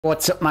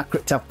What's up, my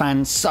crypto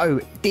fans? So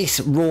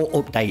this raw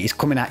update is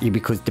coming at you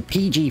because the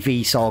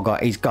PGV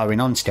saga is going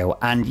on still,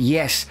 and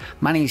yes,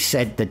 Manny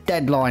said the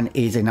deadline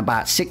is in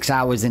about 6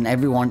 hours and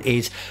everyone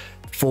is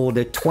for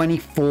the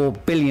 24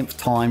 billionth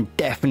time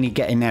definitely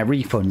getting their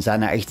refunds,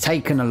 and that he's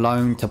taken a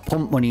loan to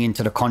pump money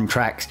into the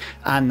contracts,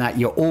 and that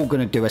you're all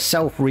going to do a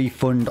self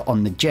refund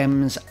on the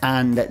gems,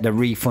 and that the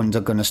refunds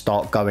are going to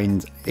start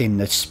going in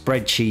the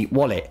spreadsheet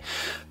wallet.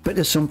 But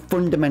there's some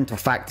fundamental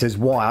factors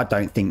why I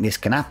don't think this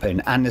can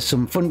happen, and there's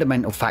some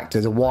fundamental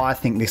factors of why I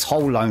think this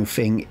whole loan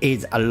thing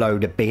is a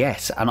load of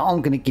BS, and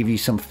I'm going to give you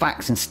some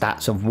facts and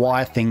stats of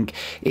why I think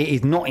it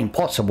is not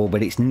impossible,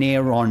 but it's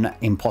near on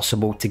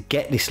impossible to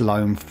get this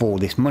loan for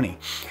this money.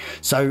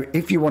 So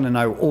if you want to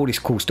know all this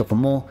cool stuff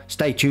and more,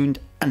 stay tuned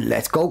and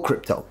let's go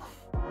crypto.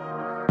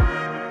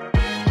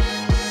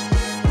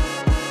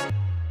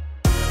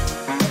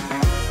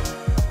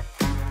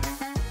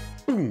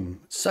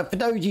 So for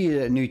those of you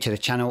that are new to the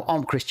channel,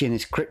 I'm Christian,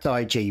 it's Crypto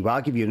IG, where I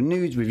give you the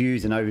news,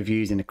 reviews and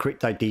overviews in the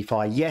crypto,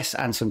 DeFi, yes,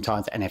 and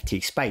sometimes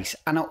NFT space.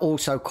 And I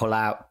also call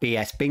out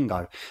BS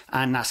bingo.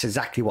 And that's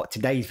exactly what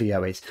today's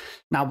video is.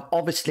 Now,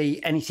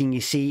 obviously, anything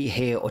you see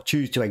here or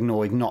choose to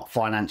ignore is not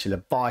financial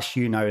advice.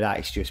 You know that,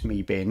 it's just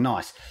me being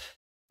nice.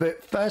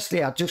 But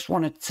firstly, I just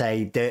want to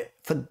say that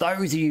for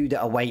those of you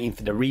that are waiting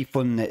for the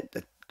refund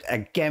that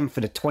again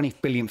for the 20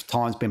 billionth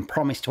time has been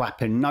promised to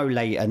happen no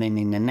later than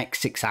in the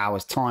next 6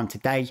 hours time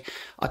today,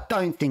 I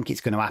don't think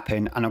it's going to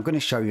happen, and I'm going to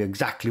show you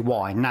exactly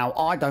why. Now,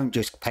 I don't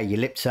just pay you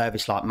lip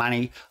service like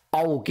Manny.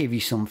 I will give you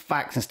some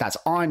facts and stats.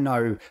 I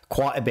know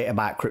quite a bit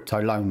about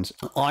crypto loans.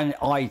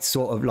 I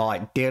sort of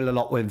like deal a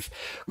lot with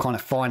kind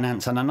of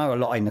finance, and I know a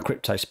lot in the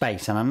crypto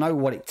space, and I know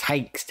what it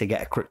takes to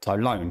get a crypto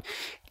loan.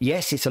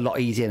 Yes, it's a lot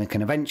easier than a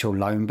conventional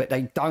loan, but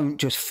they don't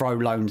just throw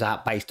loans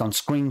out based on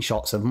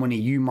screenshots of money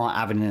you might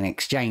have in an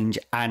exchange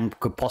and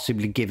could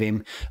possibly give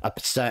him a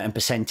certain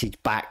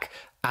percentage back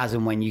as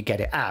and when you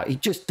get it out. It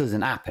just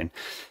doesn't happen.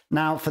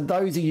 Now, for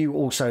those of you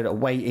also that are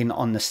waiting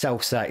on the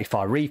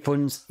self-certified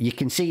refunds, you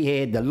can see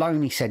here the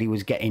loan he said he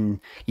was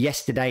getting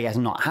yesterday has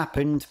not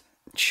happened.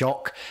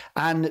 Shock.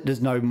 And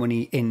there's no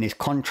money in this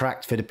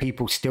contract for the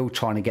people still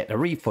trying to get the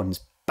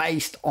refunds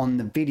based on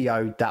the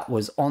video that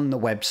was on the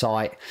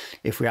website.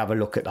 If we have a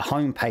look at the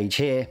homepage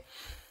here,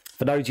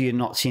 for those of you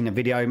not seen the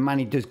video,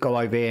 Manny does go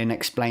over here and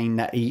explain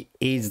that he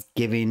is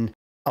giving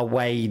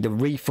away the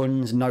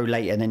refunds no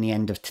later than the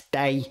end of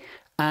today,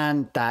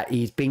 and that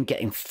he's been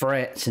getting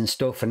threats and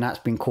stuff, and that's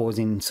been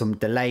causing some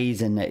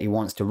delays, and that he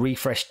wants to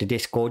refresh the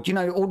Discord, you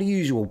know, all the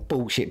usual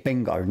bullshit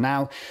bingo.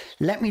 Now,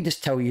 let me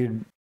just tell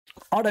you,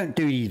 I don't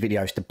do these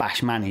videos to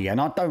bash Manny,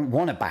 and I don't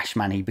want to bash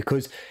Manny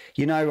because,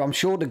 you know, I'm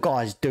sure the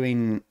guy's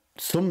doing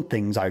some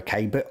things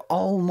okay, but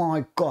oh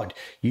my god,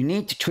 you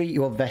need to treat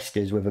your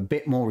investors with a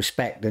bit more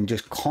respect than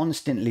just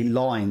constantly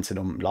lying to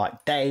them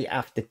like day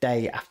after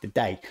day after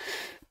day.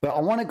 But I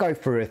want to go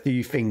through a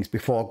few things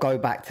before I go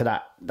back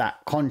to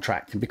that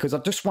contract, because I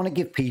just want to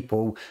give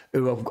people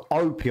who have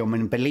opium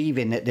and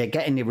believing that they're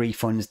getting the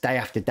refunds day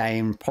after day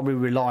and probably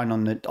relying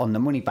on the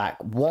money back,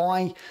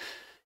 why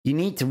you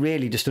need to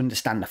really just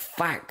understand the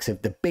facts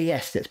of the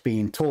BS that's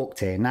being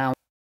talked here. Now,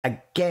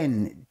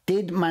 again,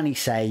 did Manny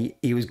say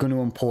he was going to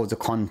unpause the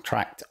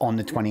contract on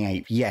the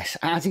 28th? Yes.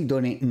 Has he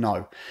done it?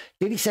 No.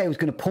 Did he say he was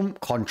going to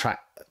pump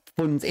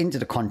funds into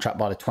the contract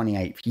by the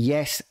 28th?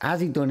 Yes. Has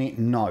he done it?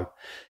 No.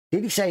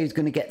 Did he say he was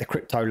going to get the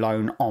crypto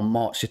loan on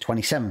March the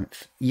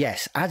 27th?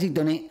 Yes. Has he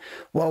done it?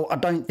 Well, I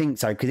don't think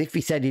so, because if he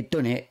said he'd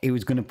done it, he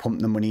was going to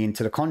pump the money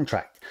into the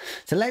contract.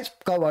 So let's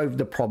go over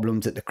the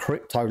problems that the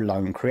crypto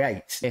loan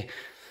creates.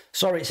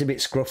 Sorry, it's a bit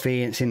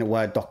scruffy. It's in the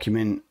Word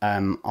document.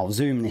 I'll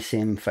zoom this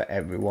in for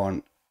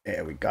everyone.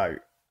 There we go.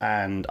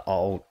 And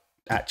I'll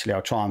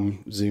try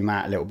and zoom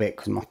out a little bit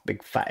because my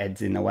big fat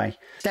head's in the way.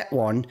 Step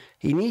one,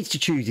 he needs to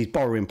choose his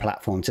borrowing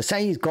platform. So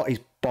say he's got his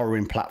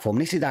borrowing platform.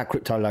 This is how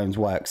crypto loans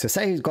work. So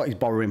say he's got his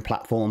borrowing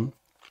platform.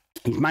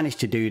 He's managed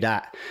to do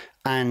that,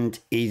 and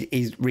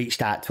he's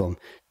reached out to him.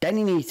 Then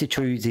he needs to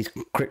choose his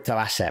crypto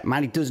asset.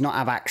 Man, he does not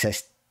have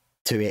access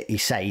to it, he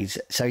says.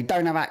 So he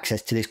don't have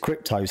access to this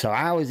crypto. So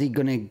how is he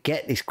going to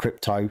get this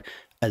crypto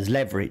as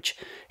leverage?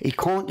 He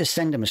can't just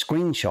send them a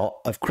screenshot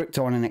of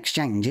crypto on an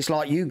exchange. It's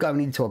like you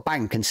going into a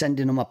bank and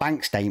sending them a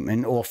bank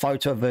statement or a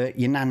photo of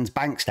your nan's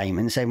bank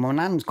statement and saying, well,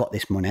 nan's got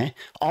this money,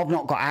 I've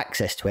not got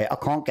access to it, I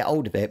can't get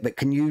hold of it, but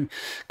can you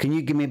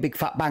give me a big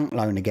fat bank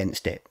loan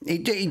against it?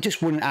 It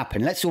just wouldn't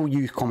happen. Let's all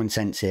use common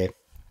sense here.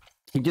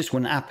 It just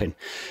wouldn't happen.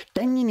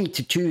 Then you need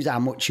to choose how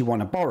much you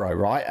want to borrow,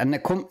 right? And the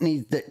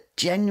companies that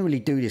generally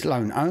do this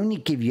loan only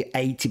give you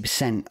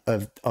 80%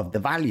 of the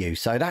value.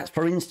 So that's,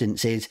 for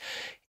instance, is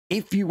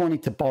if you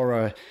wanted to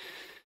borrow,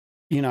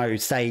 you know,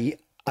 say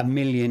 $1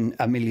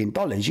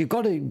 million, you've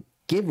got to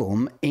give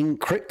them in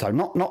crypto,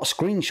 not a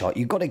screenshot.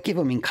 You've got to give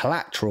them in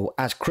collateral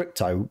as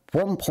crypto,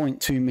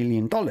 $1.2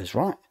 million,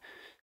 right?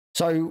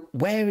 So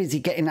where is he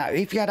getting that?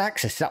 If you had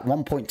access to that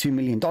 $1.2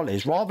 million,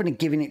 rather than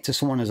giving it to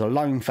someone as a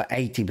loan for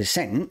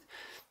 80%,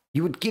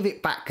 you would give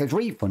it back as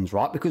refunds,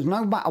 right? Because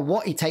no matter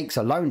what he takes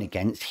a loan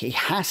against, he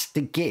has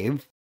to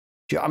give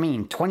Do you know what I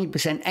mean?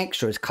 20%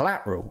 extra as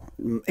collateral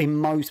in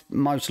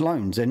most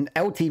loans. And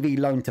LTV,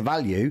 loan to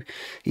value,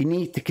 you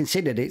need to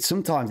consider that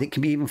sometimes it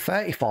can be even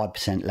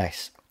 35%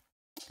 less.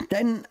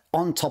 Then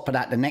on top of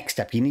that, the next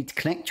step, you need to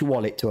connect your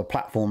wallet to a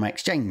platform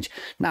exchange.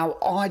 Now,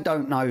 I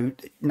don't know,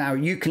 now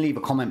you can leave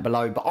a comment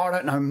below, but I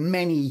don't know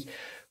many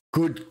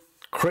good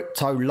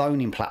crypto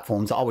loaning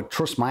platforms that I would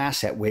trust my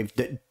asset with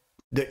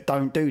that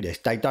don't do this.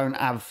 They don't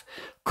have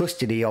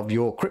custody of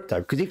your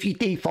crypto, because if you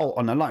default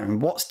on a loan,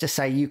 what's to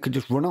say you could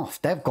just run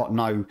off? They've got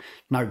no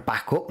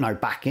backup, no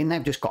backing.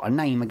 They've just got a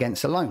name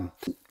against a loan.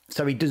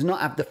 So he does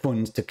not have the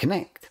funds to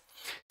connect.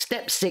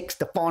 Step 6,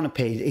 the final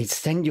piece, is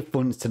send your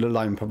funds to the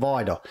loan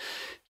provider.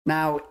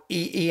 Now,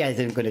 he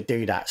isn't going to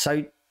do that.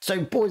 So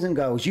boys and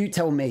girls, you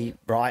tell me,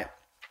 right,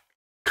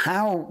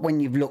 how, when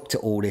you've looked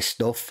at all this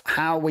stuff,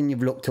 how, when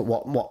you've looked at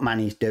what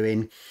Manny's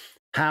doing,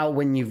 how,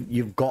 when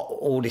you've got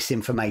all this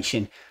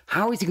information,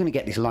 how is he going to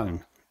get this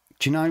loan?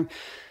 Do you know?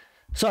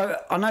 So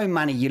I know,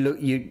 Manny,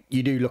 you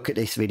do look at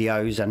these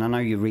videos, and I know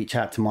you reach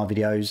out to my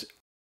videos.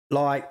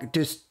 Like,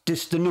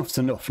 just enough's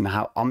enough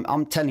now.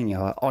 I'm telling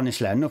you,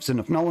 honestly, enough's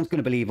enough. No one's going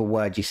to believe a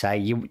word you say.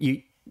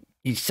 You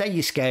say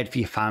you're scared for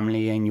your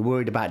family and you're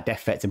worried about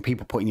death threats and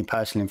people putting your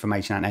personal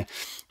information out there.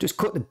 Just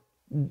cut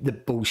the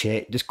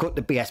bullshit. Just cut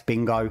the BS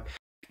bingo.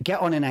 Get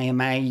on an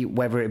AMA,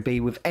 whether it be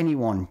with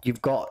anyone.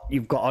 You've got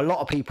a lot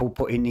of people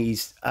putting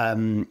these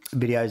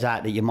videos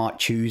out that you might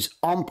choose.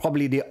 I'm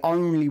probably the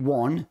only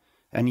one,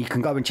 and you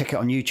can go and check it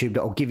on YouTube,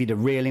 that will give you the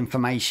real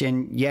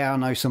information. Yeah, I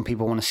know some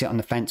people want to sit on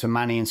the fence with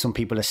Manny, and some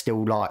people are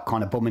still like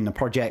kind of bumming the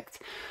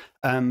project.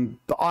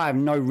 But I have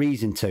no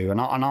reason to,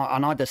 and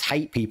I just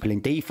hate people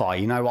in DeFi.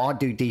 You know, I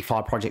do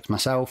DeFi projects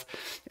myself,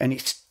 and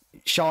it's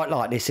shite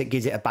like this, it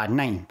gives it a bad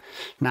name.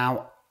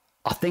 Now,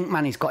 I think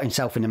Manny's got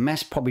himself in a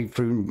mess, probably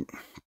through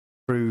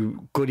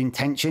good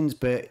intentions,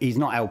 but he's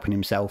not helping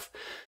himself.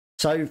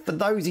 So for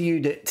those of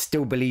you that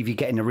still believe you're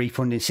getting a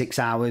refund in 6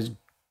 hours,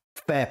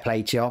 fair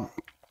play to you.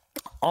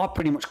 I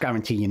pretty much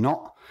guarantee you're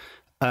not.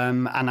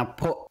 And I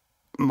put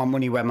my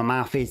money where my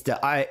mouth is,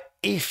 that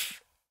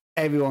if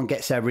everyone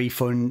gets their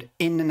refund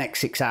in the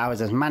next 6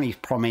 hours, as Manny's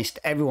promised,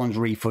 everyone's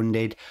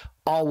refunded,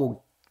 I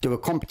will do a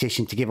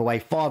competition to give away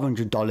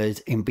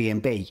 $500 in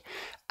BNB.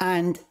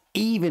 And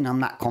even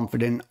I'm that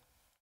confident,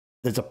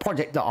 there's a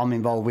project that I'm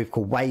involved with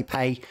called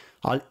WayPay.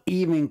 I'll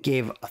even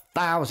give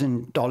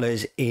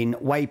 $1,000 in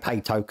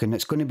WayPay token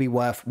that's going to be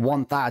worth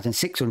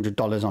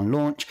 $1,600 on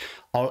launch.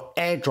 I'll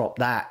airdrop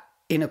that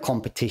in a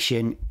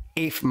competition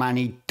if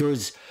Manny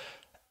does,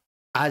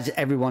 as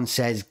everyone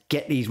says,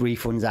 get these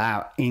refunds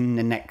out in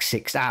the next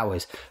 6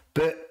 hours.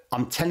 But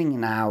I'm telling you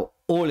now,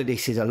 all of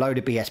this is a load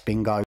of BS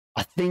bingo.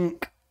 I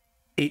think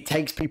it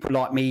takes people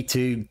like me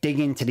to dig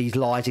into these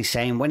lies he's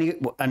saying,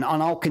 and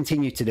I'll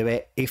continue to do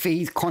it. If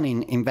he's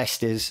conning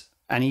investors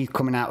and he's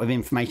coming out with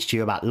information to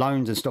you about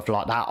loans and stuff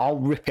like that, I'll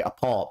rip it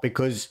apart,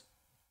 because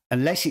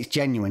unless it's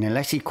genuine,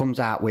 unless he comes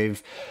out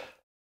with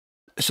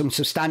some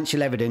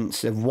substantial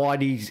evidence of why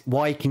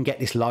he can get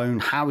this loan,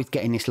 how he's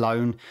getting this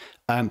loan,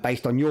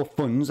 based on your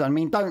funds. I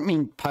mean, don't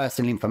mean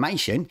personal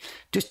information.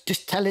 Just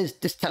tell us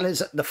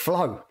the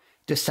flow.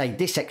 Just say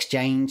this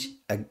exchange,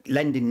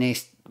 lending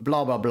this,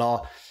 blah blah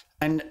blah,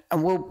 and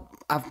we'll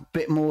have a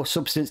bit more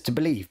substance to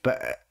believe.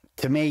 But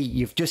to me,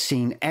 you've just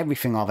seen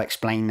everything I've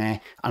explained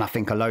there, and I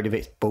think a load of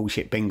it's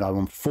bullshit bingo,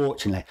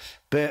 unfortunately.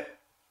 But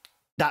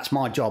that's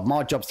my job.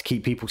 My job's to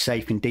keep people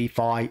safe in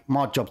DeFi.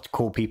 My job's to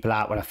call people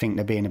out when I think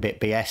they're being a bit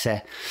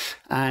BS.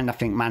 And I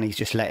think Manny's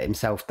just let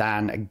himself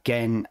down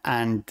again,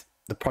 and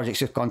the project's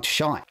just gone to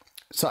shite.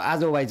 So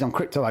as always, I'm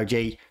Crypto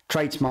OG.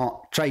 Trade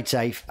smart, trade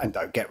safe, and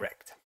don't get wrecked.